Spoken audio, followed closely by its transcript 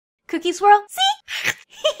Cookie swirl? See?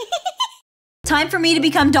 Time for me to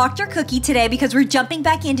become Dr. Cookie today because we're jumping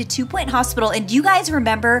back into 2 Point Hospital. And do you guys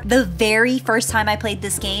remember the very first time I played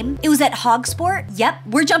this game? It was at Hogsport. Yep,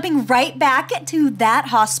 we're jumping right back to that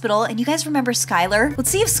hospital. And you guys remember Skylar? Let's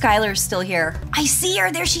see if Skylar is still here. I see her,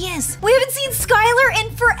 there she is. We haven't seen Skylar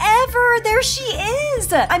in forever. There she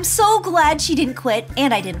is. I'm so glad she didn't quit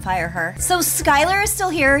and I didn't fire her. So Skylar is still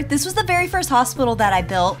here. This was the very first hospital that I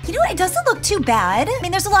built. You know what, it doesn't look too bad. I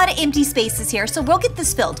mean, there's a lot of empty spaces here, so we'll get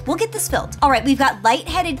this filled. We'll get this filled. All right, we've got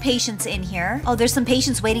lightheaded patients in here. Oh, there's some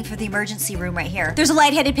patients waiting for the emergency room right here. There's a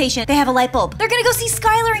lightheaded patient. They have a light bulb. They're gonna go see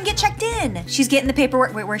Skylar and get checked in. She's getting the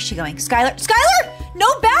paperwork. Wait, where's she going? Skylar? Skylar! No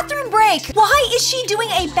bathroom break! Why is she doing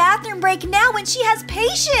a bathroom break now when she has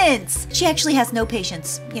patients? She actually has no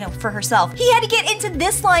patience, you know, for herself. He had to get into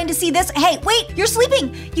this line to see this. Hey, wait, you're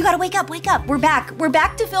sleeping. You gotta wake up, wake up. We're back. We're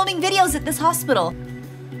back to filming videos at this hospital.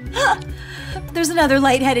 There's another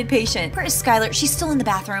lightheaded patient. Where is Skylar? She's still in the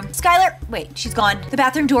bathroom. Skylar, wait, she's gone. The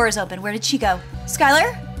bathroom door is open. Where did she go?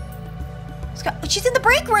 Skylar? She's in the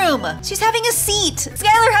break room. She's having a seat.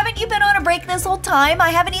 Skylar, haven't you been on a break this whole time? I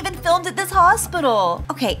haven't even filmed at this hospital.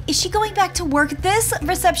 Okay, is she going back to work? This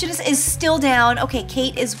receptionist is still down. Okay,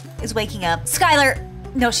 Kate is waking up. Skylar,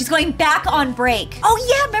 no, she's going back on break. Oh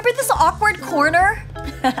yeah, remember this awkward corner?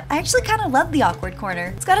 I actually kind of love the awkward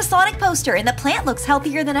corner. It's got a Sonic poster and the plant looks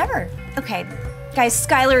healthier than ever. Okay, guys,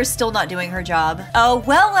 Skylar is still not doing her job. Oh,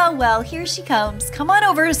 well, here she comes. Come on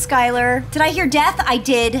over, Skylar. Did I hear death? I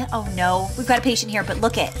did. Oh no, we've got a patient here, but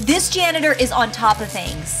look it. This janitor is on top of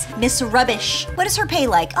things. Miss Rubbish. What is her pay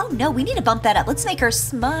like? Oh no, we need to bump that up. Let's make her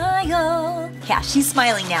smile. Yeah, she's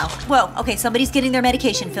smiling now. Whoa, okay, somebody's getting their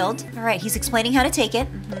medication filled. All right, he's explaining how to take it.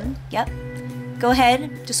 Yep. Go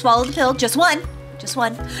ahead, just swallow the pill. Just one. Just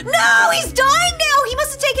one. No, he's dying now. He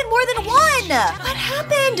must have taken more than one. What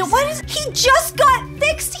happened? He just got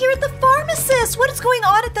fixed here at the pharmacist. What is going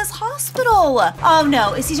on at this hospital? Oh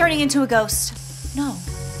no, is he turning into a ghost? No.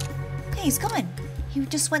 Okay, he's gone. He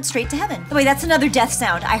just went straight to heaven. Oh wait, that's another death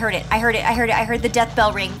sound. I heard it. I heard the death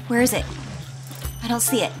bell ring. Where is it? I don't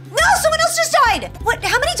see it. No, someone else just died. What?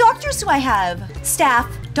 How many doctors do I have?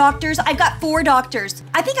 Staff, doctors. I've got 4 doctors.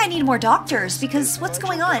 I think I need more doctors because what's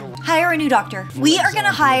going on? Hire a new doctor. We are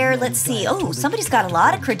gonna hire, let's see. Oh, somebody's got a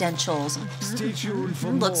lot of credentials.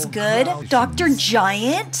 Looks good. Dr.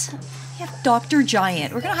 Giant. We have Dr.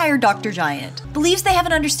 Giant. We're gonna hire Dr. Giant. Believes they have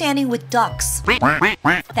an understanding with ducks.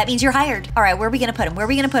 That means you're hired. All right, where are we gonna put him? Where are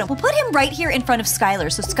we gonna put him? We'll put him right here in front of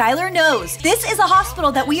Skylar, so Skylar knows. This is a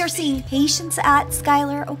hospital that we are seeing patients at,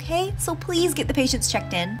 Skylar, okay? So please get the patients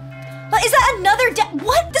checked in. But is that another death?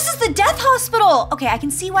 What? This is the death hospital. Okay, I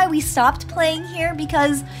can see why we stopped playing here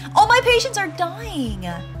because all my patients are dying.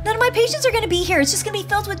 None of my patients are gonna be here. It's just gonna be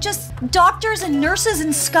filled with just doctors and nurses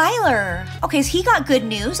and Skylar. Okay, so he got good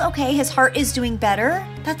news. Okay, his heart is doing better.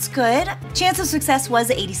 That's good. Chance of success was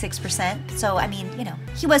 86%. So, I mean, you know,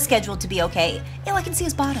 he was scheduled to be okay. Oh, I can see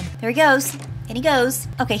his bottom. There he goes. And he goes.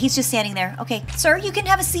 Okay, he's just standing there. Okay, sir, you can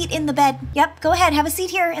have a seat in the bed. Yep, go ahead, have a seat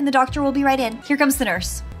here and the doctor will be right in. Here comes the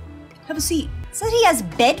nurse. Have a seat. It says he has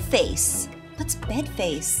bed face. What's bed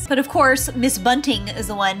face? But of course, Miss Bunting is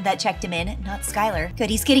the one that checked him in, not Skylar. Good,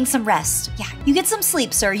 he's getting some rest. Yeah, you get some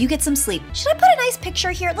sleep, sir. You get some sleep. Should I put a nice picture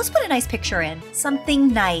here? Let's put a nice picture in.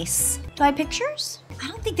 Something nice. Do I have pictures? I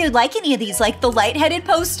don't think they'd like any of these, like the light-headed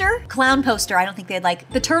poster, clown poster. I don't think they'd like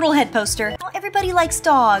the turtle head poster. Oh, everybody likes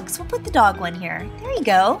dogs. We'll put the dog one here. There you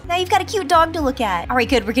go. Now you've got a cute dog to look at. All right,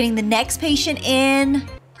 good. We're getting the next patient in.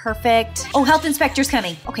 Perfect. Oh, health inspector's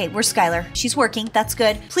coming. Okay, where's Skylar? She's working. That's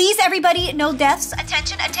good. Please, everybody, no deaths.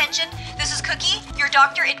 Attention, attention. This is Cookie, your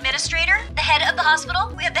doctor administrator, the head of the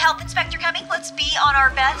hospital. We have the health inspector coming. Let's be on our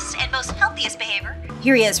best and most healthiest behavior.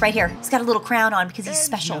 Here he is, right here. He's got a little crown on because he's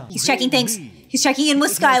special. He's checking things. He's checking in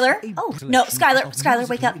with Skylar. Oh, no, Skylar,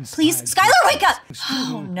 wake up. Please, Skylar, wake up!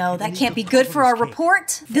 Oh no, that can't be good for our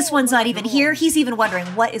report. This one's not even here. He's even wondering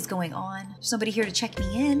what is going on. There's somebody here to check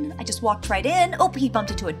me in. I just walked right in. Oh, he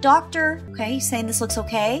bumped into a doctor. Okay, he's saying this looks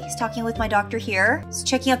okay. He's talking with my doctor here. He's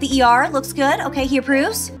checking out the ER, looks good. Okay, he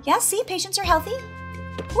approves. Yeah, see, patients are healthy.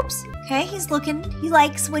 Whoops. Okay, he's looking. He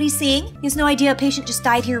likes what he's seeing. He has no idea a patient just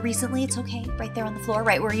died here recently. It's okay. Right there on the floor,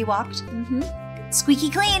 right where he walked. Squeaky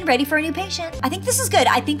clean, ready for a new patient. I think this is good.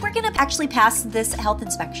 I think we're gonna actually pass this health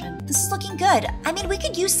inspection. This is looking good. I mean, we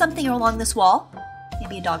could use something along this wall.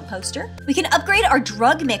 Maybe a dog poster. We can upgrade our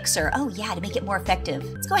drug mixer. Oh yeah, to make it more effective.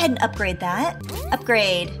 Let's go ahead and upgrade that.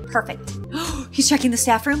 Upgrade, perfect. He's checking the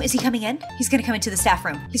staff room. Is he coming in? He's gonna come into the staff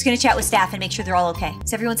room. He's gonna chat with staff and make sure they're all okay.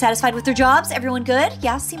 Is everyone satisfied with their jobs? Everyone good?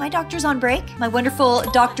 Yeah, see, my doctor's on break. My wonderful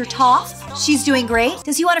Dr. Toff, she's doing great.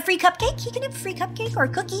 Does he want a free cupcake? He can have a free cupcake or a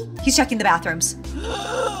cookie. He's checking the bathrooms.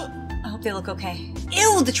 they look okay.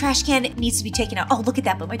 Ew, the trash can needs to be taken out. Oh, look at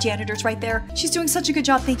that, but my janitor's right there. She's doing such a good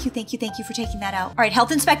job. Thank you for taking that out. All right,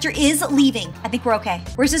 health inspector is leaving. I think we're okay.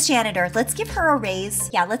 Where's this janitor? Let's give her a raise.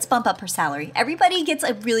 Yeah, let's bump up her salary. Everybody gets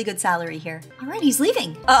a really good salary here. All right, he's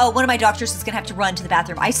leaving. Uh-oh, one of my doctors is gonna have to run to the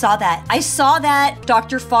bathroom. I saw that.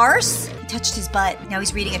 Dr. Farce. He touched his butt. Now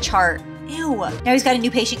he's reading a chart. Ew. Now he's got a new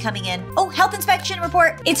patient coming in. Oh, health inspection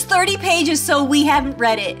report. It's 30 pages, so we haven't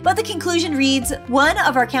read it. But the conclusion reads, one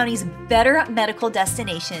of our county's better medical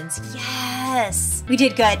destinations. Yes. We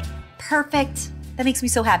did good. Perfect. That makes me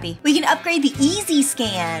so happy. We can upgrade the Easy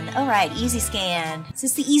Scan. All right, Easy Scan. Is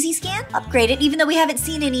this the Easy Scan? Upgrade it, even though we haven't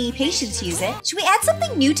seen any patients use it. Should we add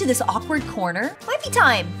something new to this awkward corner? Might be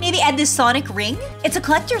time. Maybe add this Sonic ring? It's a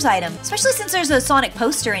collector's item, especially since there's a Sonic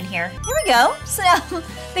poster in here. Here we go. So now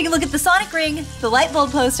they can look at the Sonic ring, the light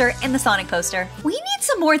bulb poster, and the Sonic poster. We need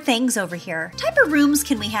some more things over here. What type of rooms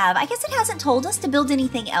can we have? I guess it hasn't told us to build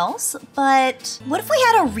anything else, but what if we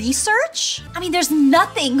had a research? I mean, there's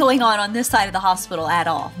nothing going on this side of the hospital at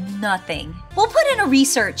all. Nothing. We'll put in a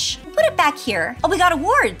research. We'll put it back here. Oh, we got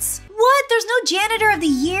awards. What? There's no janitor of the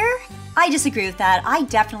year? I disagree with that. I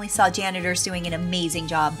definitely saw janitors doing an amazing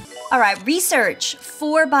job. All right, research.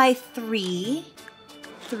 4 by 3.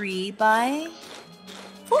 3 by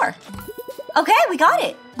 4. Okay, we got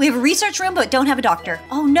it. We have a research room, but don't have a doctor.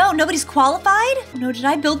 Oh no, nobody's qualified? Oh no, did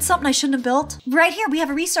I build something I shouldn't have built? Right here, we have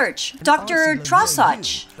a research. Dr.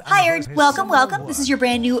 Trossach. Hired. Welcome, welcome. This is your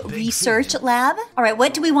brand new research lab. All right,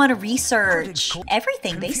 what do we want to research?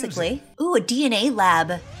 Everything, basically. Ooh, a DNA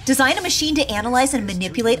lab. Design a machine to analyze and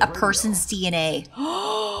manipulate a person's DNA.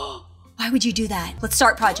 Why would you do that? Let's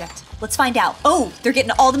start project. Let's find out. Oh, they're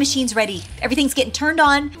getting all the machines ready. Everything's getting turned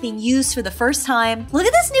on, being used for the first time. Look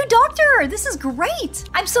at this new doctor. This is great.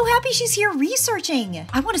 I'm so happy she's here researching.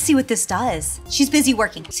 I want to see what this does. She's busy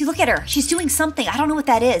working. See, look at her. She's doing something. I don't know what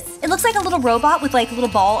that is. It looks like a little robot with like little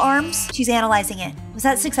ball arms. She's analyzing it. Was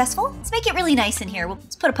that successful? Let's make it really nice in here.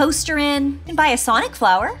 Let's put a poster in and buy a Sonic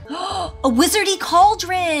flower. A wizardy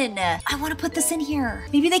cauldron. I want to put this in here.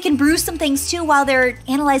 Maybe they can brew some things too while they're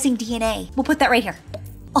analyzing DNA. We'll put that right here.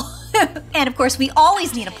 And of course, we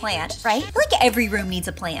always need a plant, right? I feel like every room needs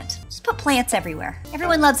a plant. Just put plants everywhere.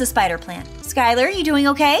 Everyone loves a spider plant. Skylar, you doing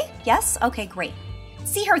okay? Yes? Okay, great.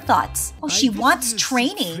 See her thoughts. Oh, she wants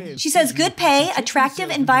training. She says good pay, attractive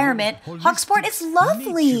environment. Hogsport is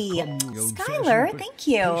lovely. Skylar, thank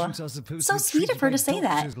you. So sweet of her to say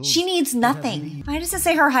that. She needs nothing. Why does it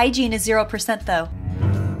say her hygiene is 0% though?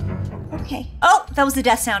 Okay. Oh, that was the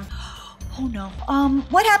death sound. Oh no.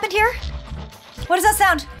 What happened here? What does that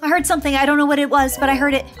sound? I heard something. I don't know what it was, but I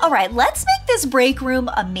heard it. All right, let's make this break room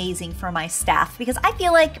amazing for my staff because I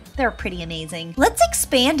feel like they're pretty amazing. Let's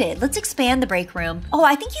expand it. Let's expand the break room. Oh,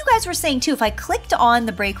 I think you guys were saying too, if I clicked on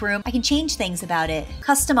the break room, I can change things about it.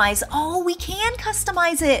 Customize. Oh, we can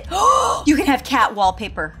customize it. You can have cat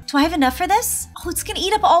wallpaper. Do I have enough for this? Oh, it's gonna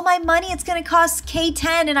eat up all my money. It's gonna cost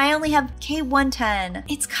K10 and I only have K110.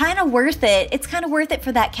 It's kind of worth it. It's kind of worth it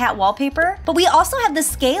for that cat wallpaper. But we also have the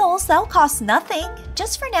scales. That'll cost nothing.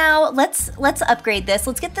 Just for now, let's upgrade this.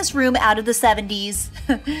 Let's get this room out of the 70s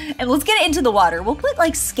and let's get it into the water. We'll put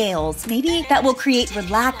like scales. Maybe that will create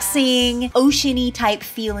relaxing, ocean-y type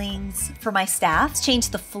feelings for my staff. Let's change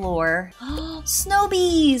the floor. Snow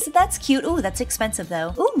bees. That's cute. Ooh, that's expensive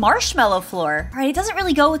though. Ooh, marshmallow floor. All right, it doesn't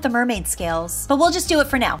really go with the mermaid scales, but we'll just do it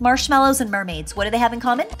for now. Marshmallows and mermaids. What do they have in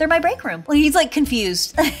common? They're my break room. Well, he's like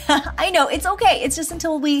confused. I know, it's okay. It's just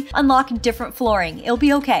until we unlock different flooring. It'll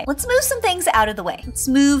be okay. Let's move some things out of the way. Let's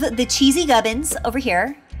move the cheesy gubbins over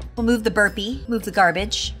here. We'll move the burpee, move the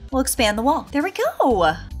garbage. We'll expand the wall. There we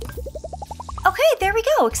go. Okay, there we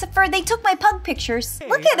go, except for they took my pug pictures.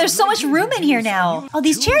 Look at, there's so much room in here now. Oh,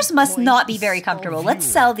 these chairs must not be very comfortable. Let's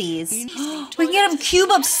sell these. We can get them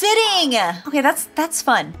cube of sitting. Okay, that's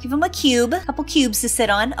fun. Give them a cube, a couple cubes to sit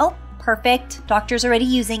on. Oh, perfect. Doctor's already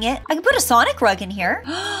using it. I can put a Sonic rug in here.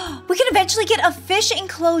 We can eventually get a fish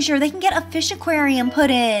enclosure. They can get a fish aquarium put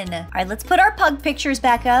in. All right, let's put our pug pictures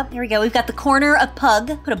back up. There we go. We've got the corner of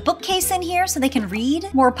pug. Put a bookcase in here so they can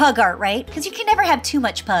read. More pug art, right? Because you can never have too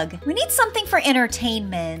much pug. We need something for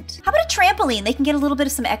entertainment. How about a trampoline? They can get a little bit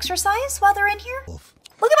of some exercise while they're in here.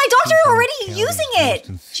 Look at my doctor already using it.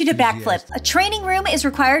 She did backflip. A training room is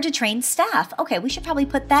required to train staff. Okay, we should probably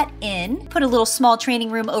put that in. Put a little small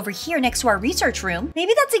training room over here next to our research room.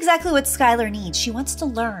 Maybe that's exactly what Skylar needs. She wants to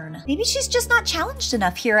learn. Maybe she's just not challenged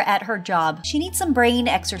enough here at her job. She needs some brain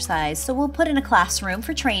exercise. So we'll put in a classroom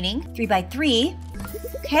for training. 3 by 3.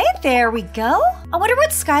 Okay, there we go. I wonder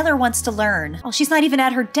what Skylar wants to learn. Oh, she's not even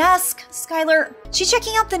at her desk. Skylar, she's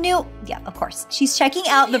checking out the new, yeah, of course. She's checking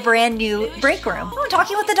out the brand new break room. Oh, I'm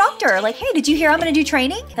talking with the doctor. Like, hey, did you hear I'm gonna do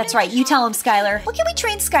training? That's right, you tell him, Skylar. What can we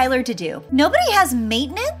train Skylar to do? Nobody has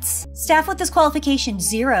maintenance? Staff with this qualification,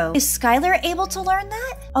 0. Is Skylar able to learn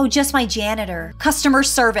that? Oh, just my janitor. Customer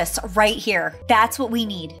service right here. That's what we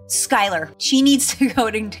need. Skylar, she needs to go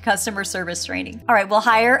into customer service training. All right, we'll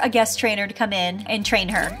hire a guest trainer to come in and train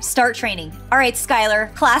her. Start training. All right,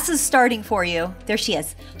 Skylar, class is starting for you. There she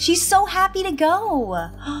is. She's so happy to go.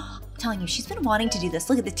 I'm telling you, she's been wanting to do this.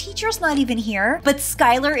 Look at the teacher's not even here, but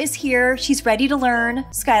Skylar is here. She's ready to learn.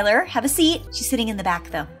 Skylar, have a seat. She's sitting in the back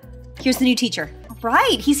though. Here's the new teacher.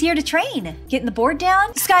 Right, he's here to train. Getting the board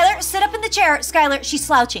down. Skylar, sit up in the chair. Skylar, she's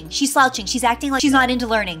slouching. She's slouching. She's acting like she's not into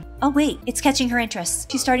learning. Oh wait, it's catching her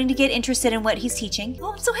interest. She's starting to get interested in what he's teaching.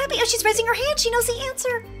 Oh, I'm so happy. Oh, she's raising her hand. She knows the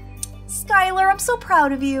answer. Skylar, I'm so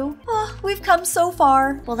proud of you. Oh, we've come so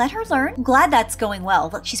far. We'll let her learn. I'm glad that's going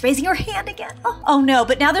well. Look, she's raising her hand again. Oh no,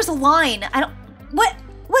 but now there's a line.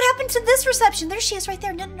 What happened to this reception? There she is right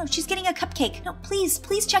there. No. She's getting a cupcake. No, please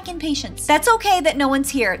check in patients. That's okay that no one's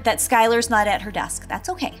here, that Skylar's not at her desk. That's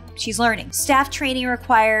okay. She's learning. Staff training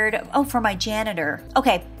required. Oh, for my janitor.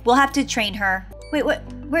 Okay, we'll have to train her. Wait, what?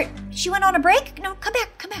 Where? She went on a break? No, come back.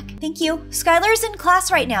 Thank you. Skylar's in class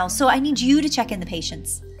right now, so I need you to check in the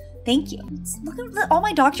patients. Thank you. Look at all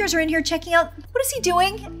my doctors are in here checking out. What is he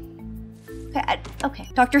doing? Okay.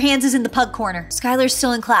 Dr. Hands is in the pug corner. Skylar's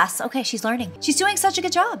still in class. Okay, she's learning. She's doing such a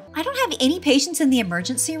good job. I don't have any patients in the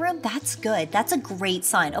emergency room. That's good. That's a great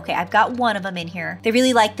sign. Okay, I've got one of them in here. They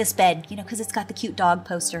really like this bed, you know, because it's got the cute dog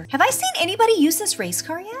poster. Have I seen anybody use this race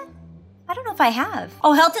car yet? I don't know if I have.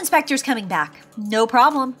 Oh, health inspector's coming back. No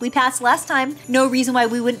problem. We passed last time. No reason why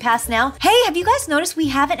we wouldn't pass now. Hey, have you guys noticed we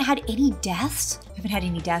haven't had any deaths? We haven't had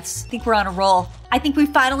any deaths. I think we're on a roll. I think we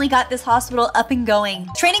finally got this hospital up and going.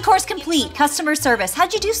 Training course complete. Customer service.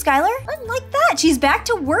 How'd you do, Skylar? Unlike that, she's back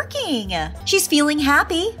to working. She's feeling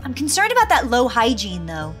happy. I'm concerned about that low hygiene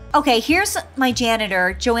though. Okay, here's my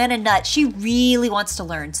janitor, Joanna Nutt. She really wants to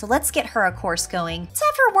learn, so let's get her a course going. Let's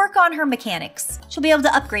have her work on her mechanics. She'll be able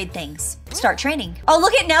to upgrade things. Start training. Oh,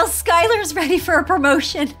 look at now, Skylar's ready for a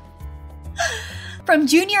promotion. From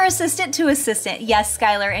junior assistant to assistant. Yes,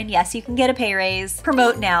 Skylar, and yes, you can get a pay raise.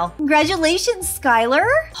 Promote now. Congratulations, Skylar.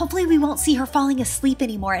 Hopefully we won't see her falling asleep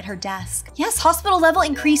anymore at her desk. Yes, hospital level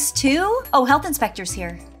increased too. Oh, health inspector's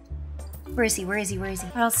here. Where is he?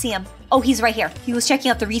 I don't see him. Oh, he's right here. He was checking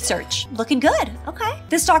out the research. Looking good. Okay.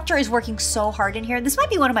 This doctor is working so hard in here. This might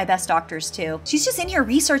be one of my best doctors too. She's just in here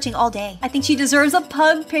researching all day. I think she deserves a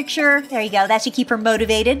pug picture. There you go. That should keep her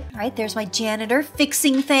motivated. All right, there's my janitor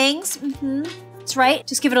fixing things. That's right.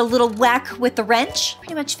 Just give it a little whack with the wrench.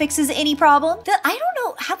 Pretty much fixes any problem. I don't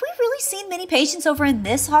know. Have we really seen many patients over in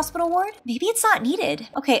this hospital ward? Maybe it's not needed.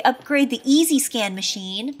 Okay, upgrade the easy scan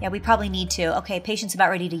machine. Yeah, we probably need to. Okay, patient's about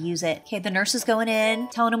ready to use it. Okay, the nurse is going in,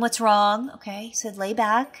 telling him what's wrong. Okay, he said lay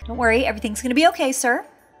back. Don't worry, everything's gonna be okay, sir.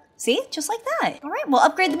 See, just like that. All right, we'll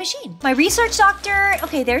upgrade the machine. My research doctor,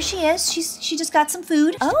 okay, there she is. She just got some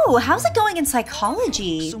food. Oh, how's it going in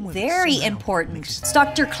psychology? Very important. It's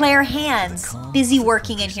Dr. Claire Hands, busy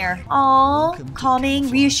working in here. Aw,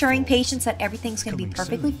 calming, reassuring patients that everything's gonna be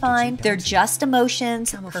perfectly fine. They're just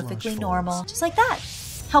emotions, perfectly normal. Just like that.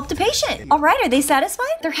 Help the patient. All right, are they satisfied?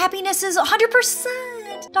 Their happiness is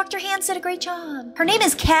 100%. Dr. Hands did a great job. Her name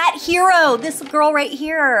is Cat Hero, this girl right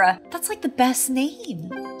here. That's like the best name.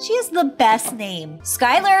 She is the best name.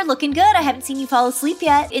 Skylar, looking good. I haven't seen you fall asleep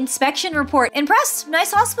yet. Inspection report. Impressed.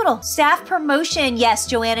 Nice hospital. Staff promotion. Yes,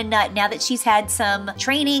 Joanna Nutt. Now that she's had some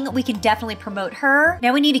training, we can definitely promote her.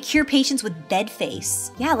 Now we need to cure patients with bed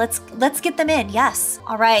face. Yeah, let's get them in. Yes.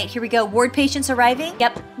 All right, here we go. Ward patients arriving.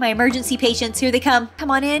 Yep, my emergency patients. Here they come. Come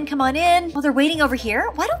on in. Come on in. Oh, they're waiting over here.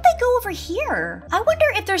 Why don't they go over here? I wonder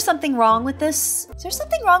if there's something wrong with this. Is there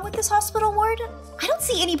something wrong with this hospital ward? I don't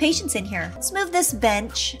see any patients in here. Let's move this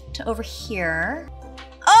bench to over here.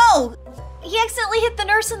 Oh, he accidentally hit the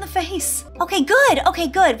nurse in the face. Okay, good. Okay,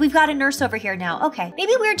 good. We've got a nurse over here now. Okay,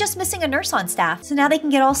 maybe we're just missing a nurse on staff. So now they can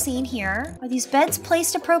get all seen here. Are these beds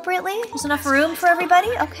placed appropriately? There's enough room for everybody?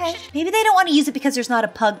 Okay. Maybe they don't want to use it because there's not a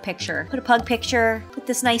pug picture. Put a pug picture, put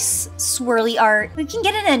this nice swirly art. We can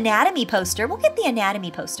get an anatomy poster. We'll get the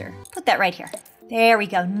anatomy poster. Put that right here. There we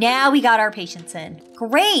go. Now we got our patients in.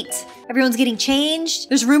 Great. Everyone's getting changed.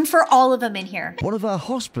 There's room for all of them in here. One of our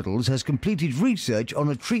hospitals has completed research on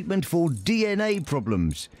a treatment for DNA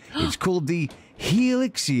problems. It's called the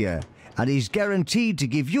Helixia and is guaranteed to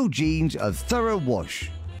give your genes a thorough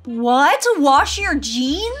wash. What? Wash your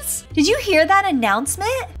genes? Did you hear that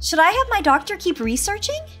announcement? Should I have my doctor keep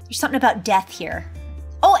researching? There's something about death here.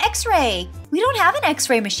 Oh, x-ray. We don't have an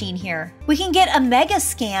x-ray machine here. We can get a mega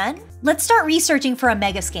scan. Let's start researching for a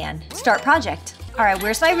mega scan. Start project. All right,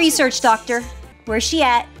 where's my research doctor? Where's she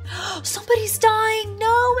at? Somebody's dying.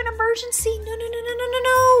 No, an emergency.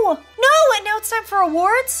 No. No, and now it's time for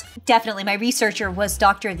awards? Definitely, my researcher was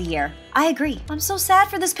Doctor of the Year. I agree. I'm so sad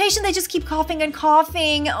for this patient. They just keep coughing and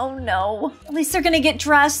coughing. Oh no. At least they're gonna get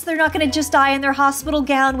dressed. They're not gonna just die in their hospital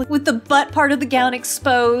gown with the butt part of the gown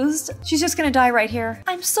exposed. She's just gonna die right here.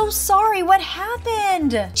 I'm so sorry. What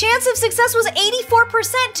happened? Chance of success was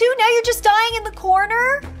 84% too. Now you're just dying in the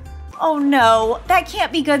corner? Oh no, that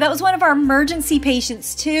can't be good. That was one of our emergency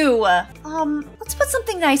patients too. Let's put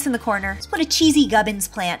something nice in the corner. Let's put a cheesy gubbins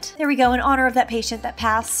plant. There we go, in honor of that patient that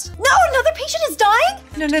passed. No, another patient is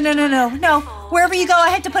dying? No. Wherever you go, I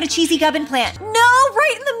had to put a cheesy gubbin plant. No,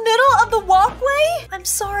 right in the middle of the walkway? I'm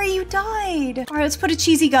sorry you died. All right, let's put a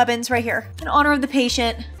cheesy gubbins right here in honor of the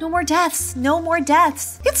patient. No more deaths, no more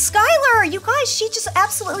deaths. It's Skylar, you guys, she just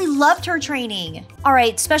absolutely loved her training. All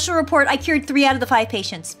right, special report, I cured 3 out of the 5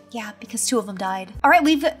 patients. Yeah, because 2 of them died. All right,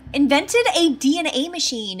 we've invented a DNA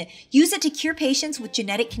machine. Use it to cure patients with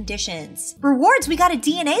genetic conditions. Rewards, we got a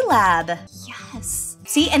DNA lab. Yes.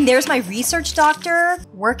 See, and there's my research doctor,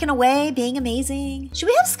 working away, being amazing. Should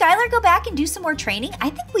we have Skylar go back and do some more training? I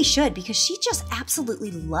think we should, because she just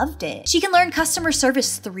absolutely loved it. She can learn customer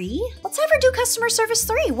service 3. Let's have her do customer service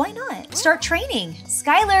 3. Why not? Start training.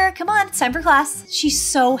 Skylar, come on, it's time for class. She's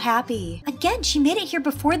so happy. Again, she made it here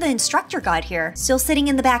before the instructor got here. Still sitting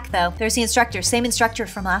in the back though. There's the instructor, same instructor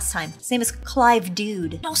from last time. Same as Clive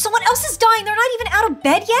Dude. No, someone else is dying. They're not even out of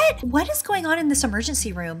bed yet? What is going on in this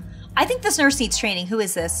emergency room? I think this nurse needs training. Who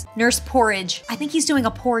is this? Nurse Porridge. I think he's doing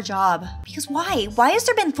a poor job. Because why? Why has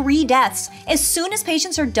there been 3 deaths? As soon as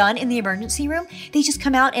patients are done in the emergency room, they just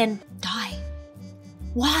come out and die.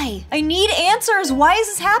 Why? I need answers. Why is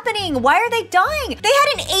this happening? Why are they dying? They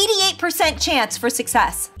had an 88% chance for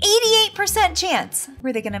success. 88% chance.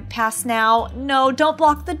 Were they gonna pass now? No, don't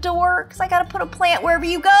block the door, because I gotta put a plant wherever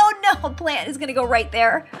you go. No, a plant is gonna go right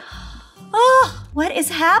there. Oh, what is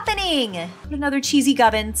happening? Another cheesy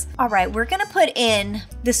gubbins. All right, we're gonna put in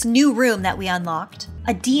this new room that we unlocked.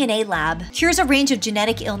 A DNA lab. Cures a range of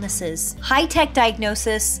genetic illnesses. High-tech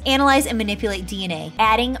diagnosis. Analyze and manipulate DNA.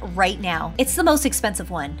 Adding right now. It's the most expensive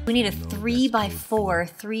one. We need a 3x4.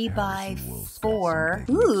 3x4.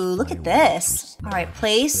 Ooh, look at this. All right,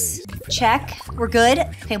 place. Check. We're good.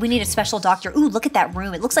 Okay, we need a special doctor. Ooh, look at that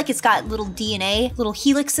room. It looks like it's got little DNA, little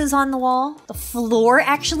helixes on the wall. The floor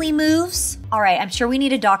actually moves. All right, I'm sure we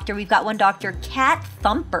need a doctor. We've got one doctor, Cat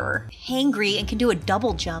Thumper. Hangry and can do a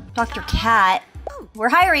double jump. Dr. Cat. We're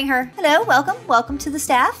hiring her. Hello, welcome to the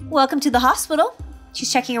staff. Welcome to the hospital.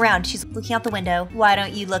 She's checking around. She's looking out the window. Why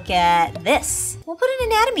don't you look at this? We'll put an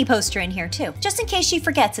anatomy poster in here too, just in case she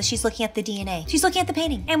forgets as she's looking at the DNA. She's looking at the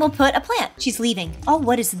painting. And we'll put a plant. She's leaving. Oh,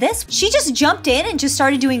 what is this? She just jumped in and just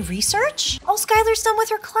started doing research? Oh, Skylar's done with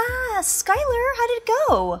her class. Skylar, how did it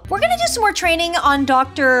go? We're gonna do some more training on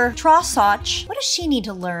Dr. Trossach. What does she need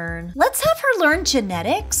to learn? Let's have her learn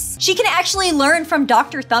genetics. She can actually learn from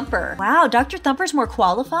Dr. Thumper. Wow, Dr. Thumper's more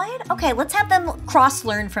qualified? Okay, let's have them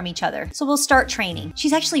cross-learn from each other. So we'll start training.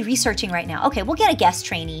 She's actually researching right now. Okay, we'll get a guest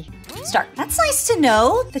trainee. Start. That's nice to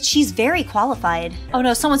know that she's very qualified. Oh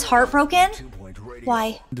no, someone's heartbroken?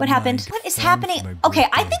 Why? What happened? What is happening? Okay,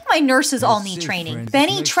 I think my nurses all need training.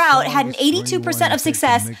 Benny Trout had an 82% of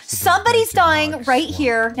success. Somebody's dying right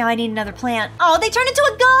here. Now I need another plant. Oh, they turned into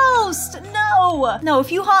a ghost. No. No,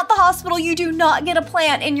 if you haunt the hospital, you do not get a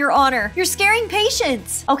plant in your honor. You're scaring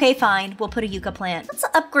patients. Okay, fine. We'll put a yucca plant. Let's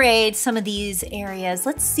upgrade some of these areas.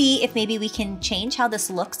 Let's see if maybe we can change how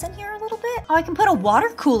this looks in here a little bit. Oh, I can put a water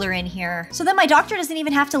cooler in here. So then my doctor doesn't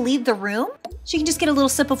even have to leave the room. She can just get a little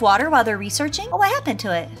sip of water while they're researching. Oh, what happened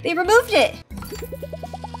to it? They removed it.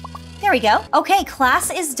 There we go. Okay,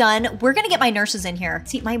 class is done. We're gonna get my nurses in here.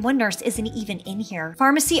 See, my one nurse isn't even in here.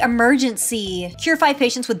 Pharmacy emergency. Cure 5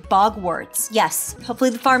 patients with bogwarts. Yes,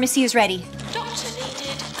 hopefully the pharmacy is ready. Doctor needed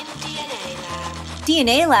in DNA lab.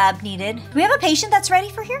 DNA lab needed. Do we have a patient that's ready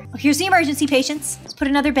for here? Oh, here's the emergency patients. Let's put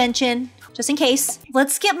another bench in. Just in case.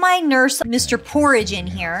 Let's get my nurse, Mr. Porridge, in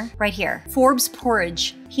here. Right here. Forbes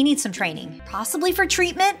Porridge. He needs some training. Possibly for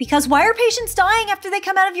treatment, because why are patients dying after they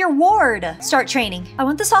come out of your ward? Start training. I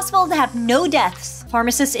want this hospital to have no deaths.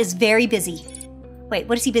 Pharmacist is very busy. Wait,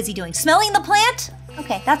 what is he busy doing? Smelling the plant?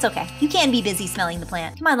 Okay, that's okay. You can be busy smelling the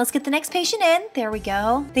plant. Come on, let's get the next patient in. There we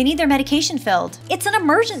go. They need their medication filled. It's an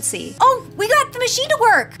emergency. Oh, we got the machine to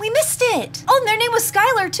work. We missed it. Oh, and their name was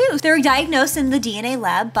Skylar too. They were diagnosed in the DNA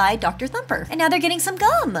lab by Dr. Thumper. And now they're getting some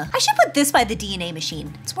gum. I should put this by the DNA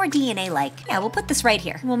machine. It's more DNA-like. Yeah, we'll put this right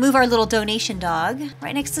here. We'll move our little donation dog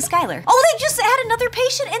right next to Skylar. Oh, they just had another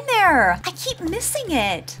patient in there. I keep missing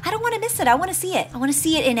it. I don't want to miss it. I want to see it. I want to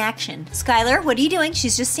see it in action. Skylar, what are you doing?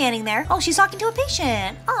 She's just standing there. Oh, she's talking to a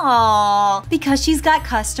patient. Oh, because she's got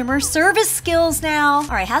customer service skills now. All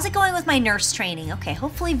right, how's it going with my nurse training? Okay,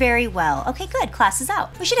 hopefully very well. Okay, good. Class is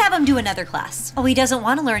out. We should have him do another class. Oh, he doesn't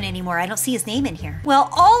want to learn anymore. I don't see his name in here. Well,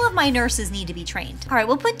 all of my nurses need to be trained. All right,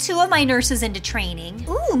 we'll put 2 of my nurses into training.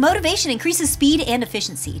 Ooh, motivation increases speed and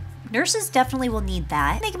efficiency. Nurses definitely will need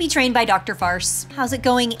that. They can be trained by Dr. Farce. How's it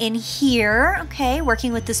going in here? Okay,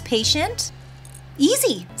 working with this patient.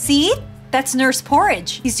 Easy. See? That's Nurse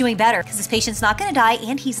Porridge. He's doing better because this patient's not gonna die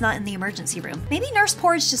and he's not in the emergency room. Maybe Nurse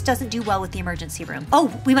Porridge just doesn't do well with the emergency room.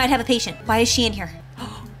 Oh, we might have a patient. Why is she in here?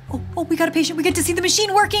 Oh, we got a patient. We get to see the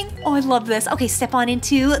machine working. Oh, I love this. Okay, step on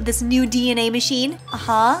into this new DNA machine.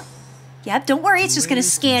 Yep, don't worry. It's just gonna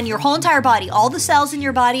scan your whole entire body, all the cells in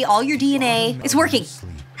your body, all your DNA. It's working.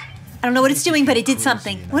 I don't know what it's doing, but it did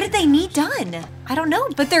something. What did they need done? I don't know,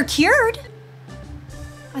 but they're cured.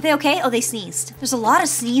 Are they okay? Oh, they sneezed. There's a lot of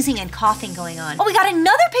sneezing and coughing going on. Oh, we got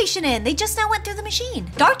another patient in. They just now went through the machine.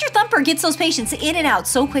 Dr. Thumper gets those patients in and out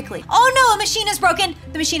so quickly. Oh no, a machine is broken.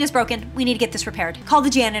 The machine is broken. We need to get this repaired. Call the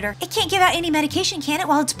janitor. It can't give out any medication, can it,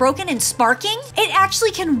 while it's broken and sparking? It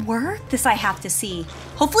actually can work. This I have to see.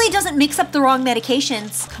 Hopefully it doesn't mix up the wrong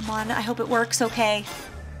medications. Come on, I hope it works okay.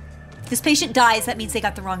 If this patient dies, that means they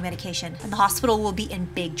got the wrong medication, and the hospital will be in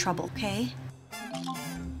big trouble, okay?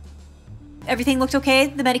 Everything looked okay?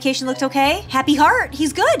 The medication looked okay? Happy heart,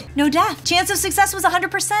 he's good. No death. Chance of success was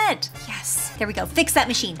 100%. Yes, there we go. Fix that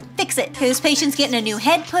machine. Fix it. Okay, this patient's getting a new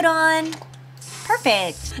head put on.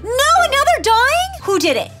 Perfect. No, and now they're dying? Who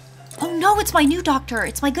did it? Oh no, it's my new doctor.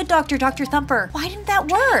 It's my good doctor, Dr. Thumper. Why didn't that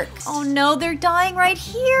work? Oh no, they're dying right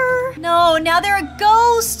here. No, now they're a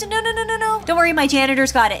ghost. No. Don't worry, my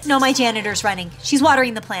janitor's got it. No, my janitor's running. She's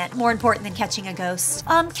watering the plant. More important than catching a ghost.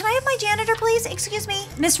 Can I have my janitor, please? Excuse me.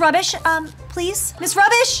 Miss Rubbish, please? Miss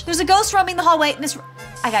Rubbish, there's a ghost roaming the hallway.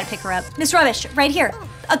 I gotta pick her up. Miss Rubbish, right here.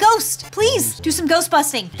 A ghost, please. Do some ghost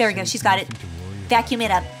busting. There we go, she's got it. Vacuum it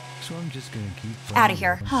up. So I'm just gonna keep out of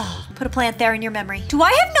here. Put a plant there in your memory. Do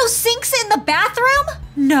I have no sinks in the bathroom?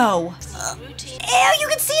 No. Ew, you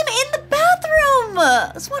can see him in the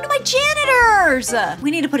bathroom. It's one of my janitors.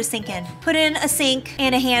 We need to put a sink in. Put in a sink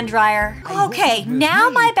and a hand dryer. Okay,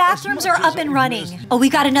 now my bathrooms are up and running. Oh, we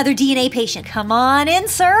got another DNA patient. Come on in,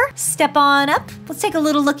 sir. Step on up. Let's take a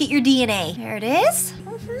little look at your DNA. There it is.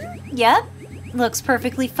 Yep, looks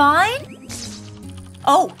perfectly fine.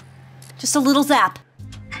 Oh, just a little zap.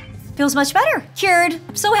 Feels much better. Cured.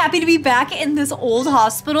 I'm so happy to be back in this old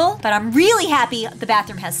hospital, but I'm really happy the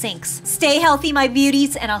bathroom has sinks. Stay healthy, my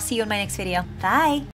beauties, and I'll see you in my next video. Bye.